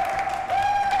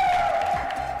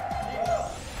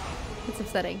 it's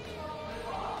upsetting.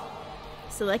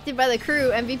 Selected by the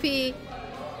crew, MVP,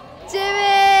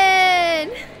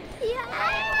 Jimin!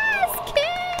 Yes,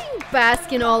 King!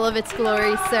 Bask in all of its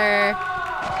glory, sir.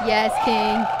 Yes,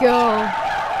 King, go.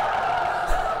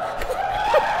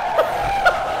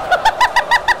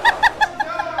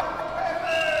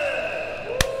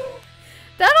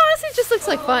 That honestly just looks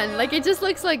like fun. Like, it just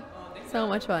looks like so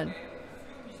much fun.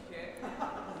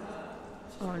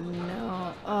 Oh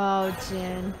no. Oh,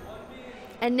 Jin.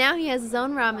 And now he has his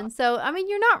own ramen. So, I mean,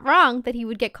 you're not wrong that he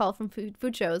would get called from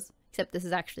food shows. Except this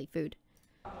is actually food.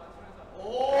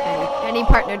 And he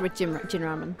partnered with Jin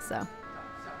Ramen, so.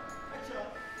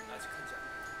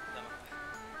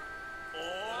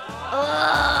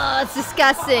 Oh, it's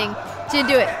disgusting. Jin,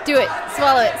 do it. Do it.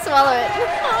 Swallow it. Swallow it.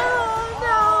 Oh,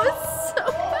 no. It's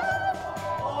so bad.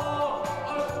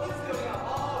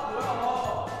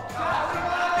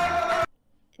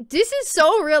 This is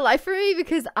so real life for me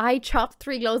because I chopped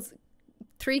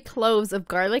 3 cloves of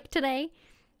garlic today.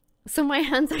 So my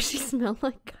hands actually smell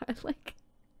like garlic.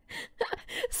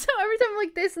 So every time I'm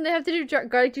like this and they have to do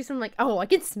garlic juice, I'm like, oh, I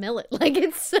can smell it. Like,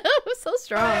 it's so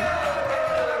strong.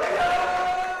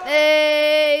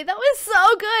 Hey, that was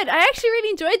so good. I actually really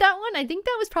enjoyed that one. I think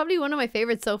that was probably one of my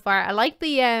favorites so far. I like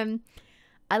the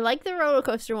roller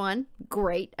coaster one.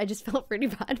 Great. I just felt pretty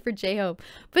bad for J-Hope.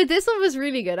 But this one was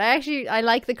really good. I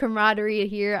like the camaraderie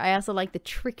here. I also like the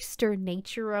trickster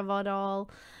nature of it all.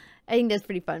 I think that's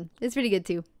pretty fun. It's pretty good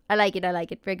too. I like it. I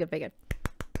like it. Very good. Very good.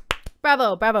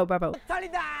 Bravo. Bravo. Bravo.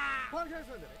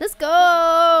 Let's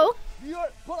go.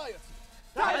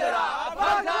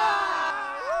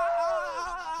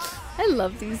 I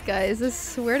love these guys. I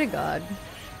swear to God.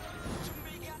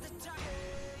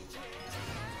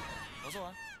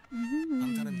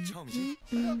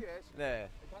 네.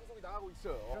 방송이 나가고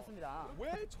있어요. 그렇습니다.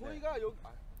 왜 저희가 여기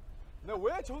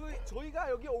왜 저희가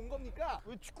여기 온 겁니까?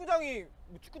 왜 축구장이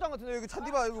축구장 같은데 여기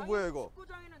잔디바 이거 뭐야 이거?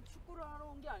 축구장에는 축구를 하러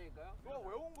온 게 아닐까요? 왜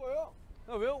온 거예요?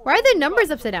 Why are the numbers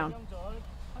upside down?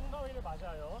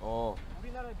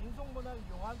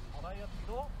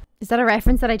 Is that a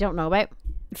reference that I don't know about?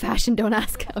 Fashion, don't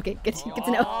ask. Okay, good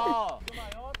to know.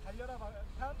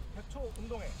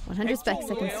 100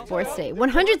 second sports day.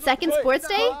 100 second sports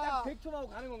day? 100초만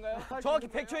가는 건가요? 정확히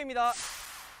 100초입니다.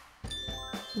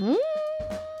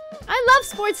 I love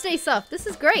sports day stuff. This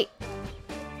is great.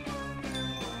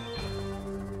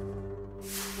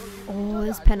 Oh,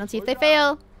 this penalty if they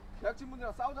fail.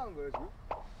 대학진분들이랑 싸우자는 거예요 지금?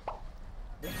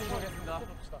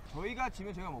 저희가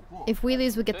지면 저희가 먹고. If we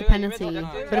lose, we get the penalty.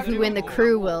 But if we win, the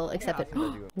crew will accept it.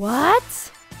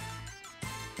 What?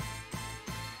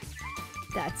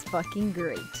 That's fucking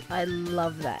great. I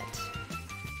love that.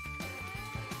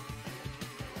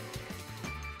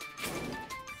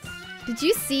 Did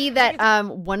you see that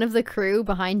one of the crew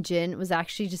behind Jin was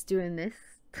actually just doing this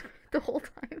the whole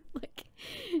time? Like,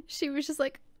 she was just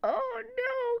like, oh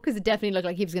no, because it definitely looked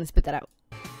like he was gonna spit that out.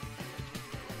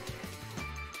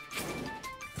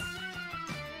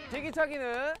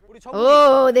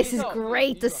 Oh, this is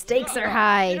great. The stakes are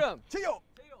high.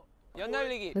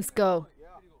 Let's go.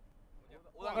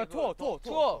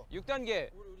 투어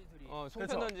 6단계.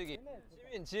 송편 던지기.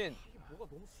 시민 진. 뭐가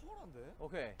너무 수월한데?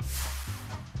 오케이.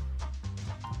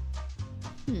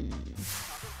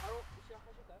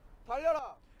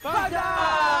 달려라. 가자!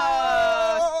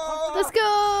 Let's go.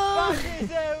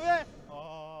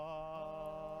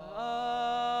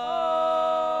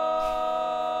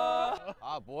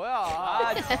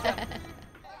 뭐야?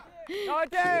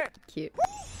 Cute.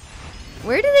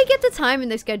 Where do they get the time in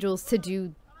their schedules to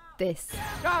do this?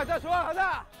 자, 좋아,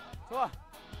 가자. 좋아.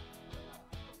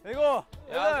 이거.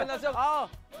 야, 끝났어.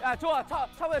 야, 좋아.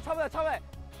 차보자.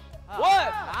 원.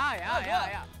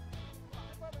 야.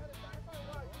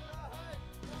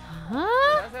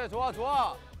 Huh?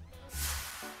 좋아.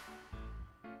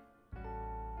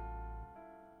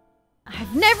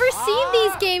 I've never seen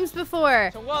these games before.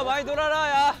 정국아 많이 놀아라,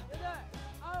 야.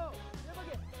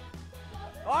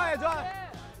 좋아.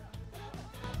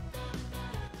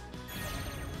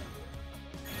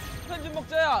 편집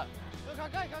먹자야.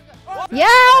 Yeah,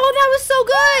 oh, that was so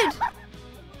good.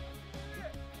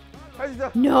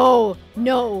 No.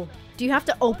 Do you have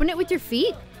to open it with your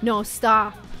feet? No,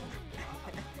 stop.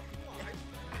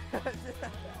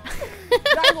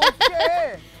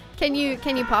 Can you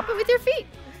pop it with your feet?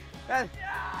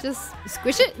 Just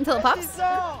squish it until it pops.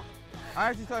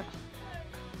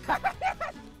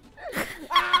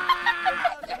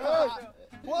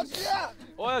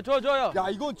 좋아요. 야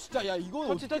이건 진짜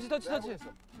이건 터치.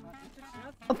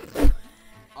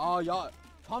 야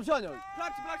잠시만요.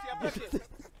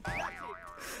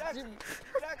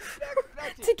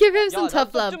 To give him some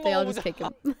tough love, they all just kick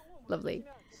him. Lovely.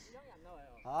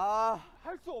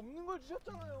 할 수 없는 걸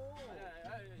주셨잖아요.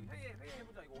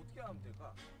 회의해보자. 이거 어떻게 하면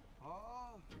될까?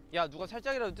 야, 누가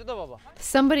살짝이라도 뜯어봐봐.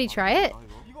 Somebody try it.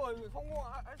 이거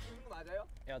성공할 수 있는 거 맞아요?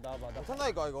 야, 나와봐.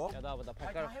 못한다니까 이거. 야, 나와봐. 나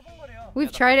발가락.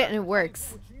 We've tried it and it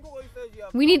works.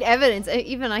 We need evidence.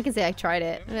 Even I can say I tried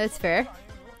it. That's fair.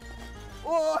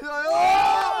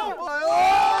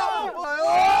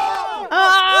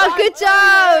 Oh, good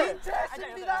job.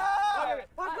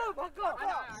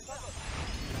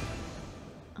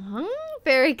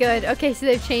 Very good. Okay, so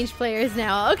they've changed players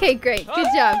now. Okay, great. Good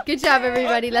job. Good job,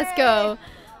 everybody. Let's go.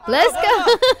 Let's go.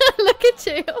 Look at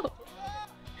you.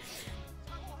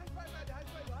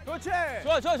 그렇지.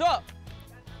 좋아, 좋아, 좋아.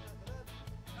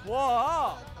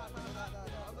 와.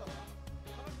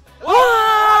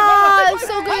 Oh,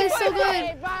 so good, so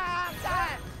good.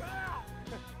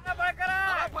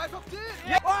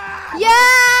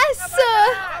 Yes!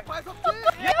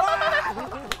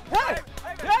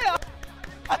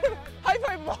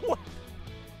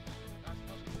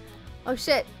 Oh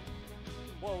shit.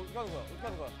 와, 어떻게 하는 거야? 어떻게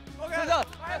하는 거야? 진짜.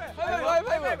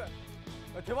 하이파이브.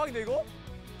 대박인데 이거?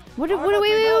 What did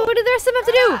the rest of them have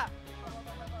to do?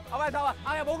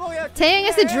 Taeyang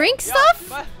has to drink stuff?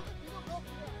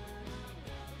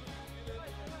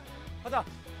 가자.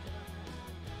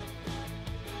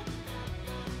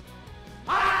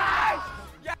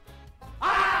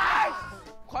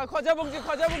 과자 봉지.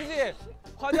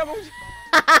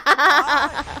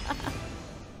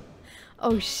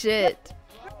 Oh shit.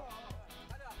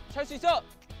 찰 수 있어.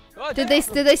 Did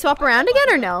they swap around again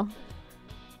or no?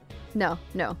 No.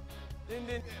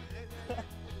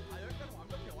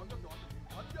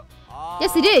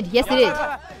 Yes, they did. Yes, they did.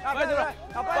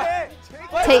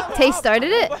 Tay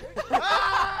started it.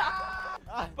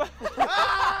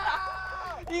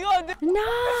 No. No.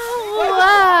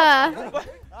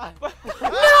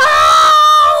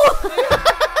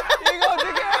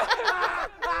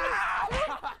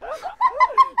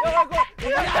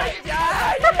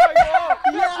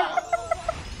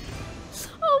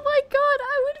 Oh my god,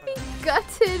 I would be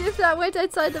gutted if that went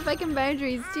outside the fucking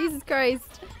boundaries. Jesus Christ.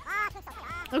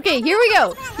 Okay, here we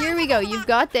go. Here we go. You've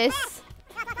got this.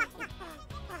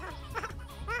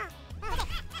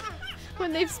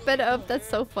 When they've sped it up, that's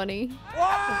so funny.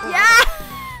 Yeah!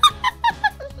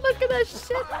 Look at that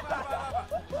shit.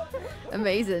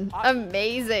 Amazing.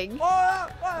 Amazing.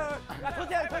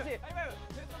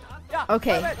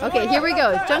 Okay, okay, here we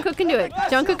go. Jungkook can do it.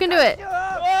 Jungkook can do it.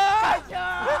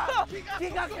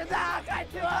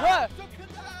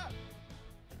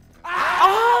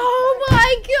 Oh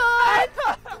my god!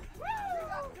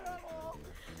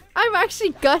 I'm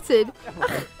actually gutted.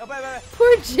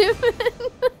 Poor Jimin.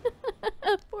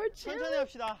 Poor Jimin.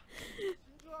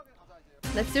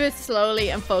 Let's do it slowly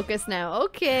and focus now.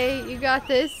 Okay, you got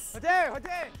this.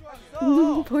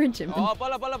 Poor Jimin.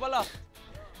 빨라.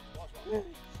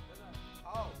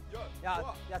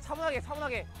 야,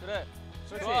 차분하게. 그래.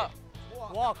 좋아.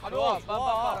 와, 가벼워.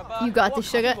 좋아. You got this,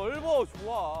 sugar. 넓어,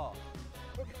 좋아.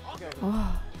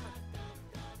 Oh.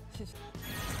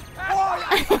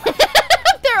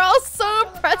 They're all so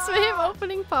impressed with him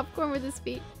opening popcorn with his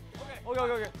feet.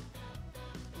 오케이.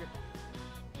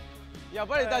 야,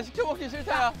 빨리 나 시켜 먹기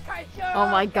싫다야. Oh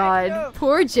my god.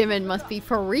 Poor Jimin must be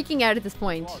freaking out at this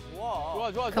point.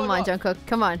 좋아. Come on, Jungkook.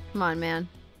 Come on, man.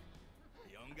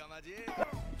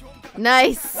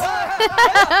 Nice.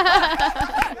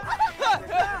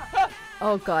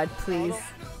 Oh god, please.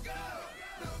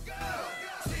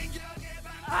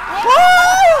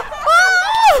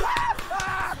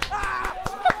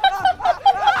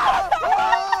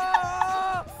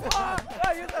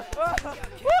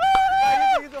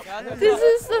 This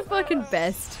is the fucking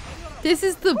best. This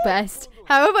is the best.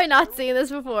 How have I not seen this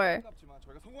before?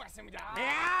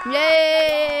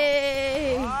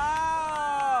 Yay!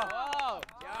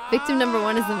 Victim number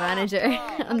 1 is the manager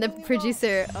and the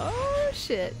producer. Oh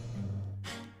shit.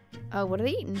 Oh, what are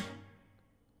they eating?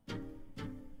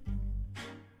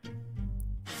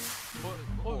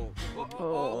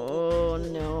 Oh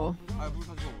no.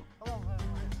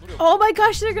 Oh my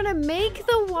gosh, they're gonna make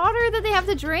the water that they have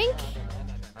to drink?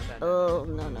 Oh,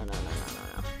 no.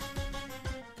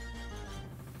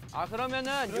 아,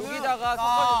 그러면은 여기다가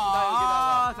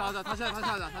섞어줍시다. 여기다가. 다시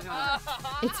하자.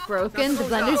 It's broken? The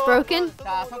blender's broken?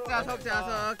 자,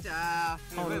 섞자.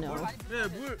 Oh no. 그래,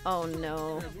 물. Oh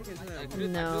no. 물 괜찮아요.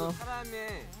 No.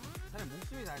 사람의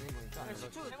목숨이 달린 거니까.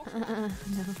 No.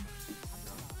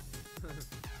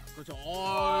 그렇죠.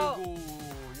 어이구.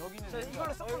 여기는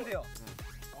이걸로 섞으면 돼요.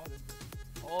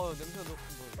 냄새가 너무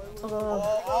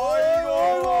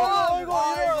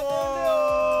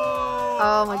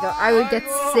Oh my god, I would get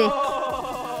sick.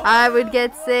 I would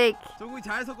get sick. 정국이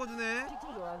잘 섞어주네.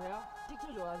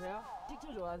 틱투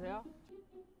좋아하세요?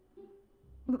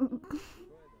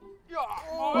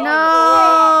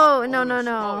 No.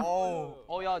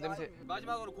 야, 냄새.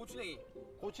 마지막으로 고추냉이.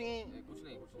 고추냉이.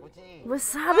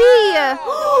 Wasabi!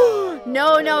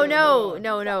 No, no, no,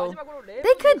 no, no.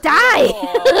 They could die!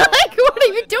 Like, what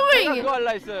are you doing? 그거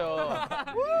할라 했어요.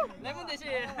 레몬 대신.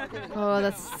 Oh,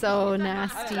 that's so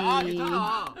nasty. Oh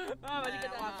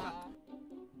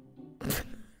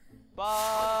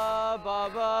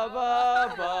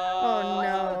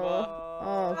no.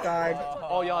 Oh god.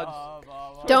 어, 야.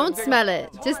 Don't smell it.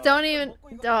 Just don't even.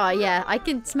 Oh yeah, I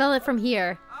can smell it from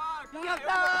here.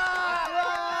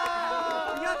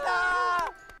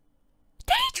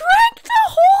 They drank the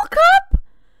whole cup?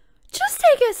 Just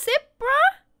take a sip,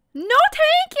 bruh. No,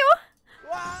 thank you.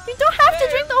 You don't have to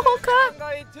drink the whole cup.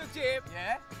 한가위 특집.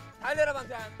 예. 달려라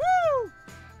방탄.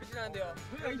 끝이 나는데요.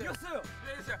 이겼어요.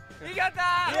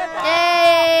 이겼다.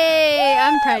 Yay!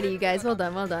 I'm proud of you guys. Well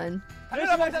done, well done.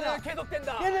 달려라 방탄은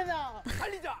계속된다.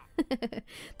 달리자.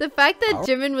 The fact that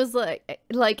Jimin was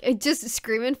like just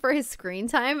screaming for his screen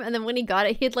time, and then when he got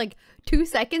it, he had like 2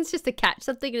 seconds just to catch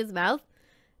something in his mouth.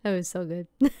 That was so good.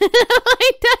 Like,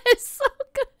 that is so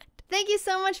good. Thank you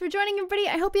so much for joining, everybody.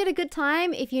 I hope you had a good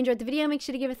time. If you enjoyed the video, make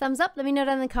sure to give it a thumbs up. Let me know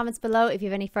down in the comments below if you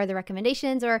have any further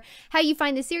recommendations or how you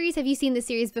find the series. Have you seen the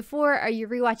series before? Are you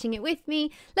rewatching it with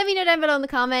me? Let me know down below in the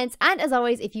comments. And as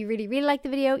always, if you really, really like the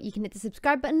video, you can hit the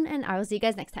subscribe button, and I will see you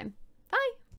guys next time.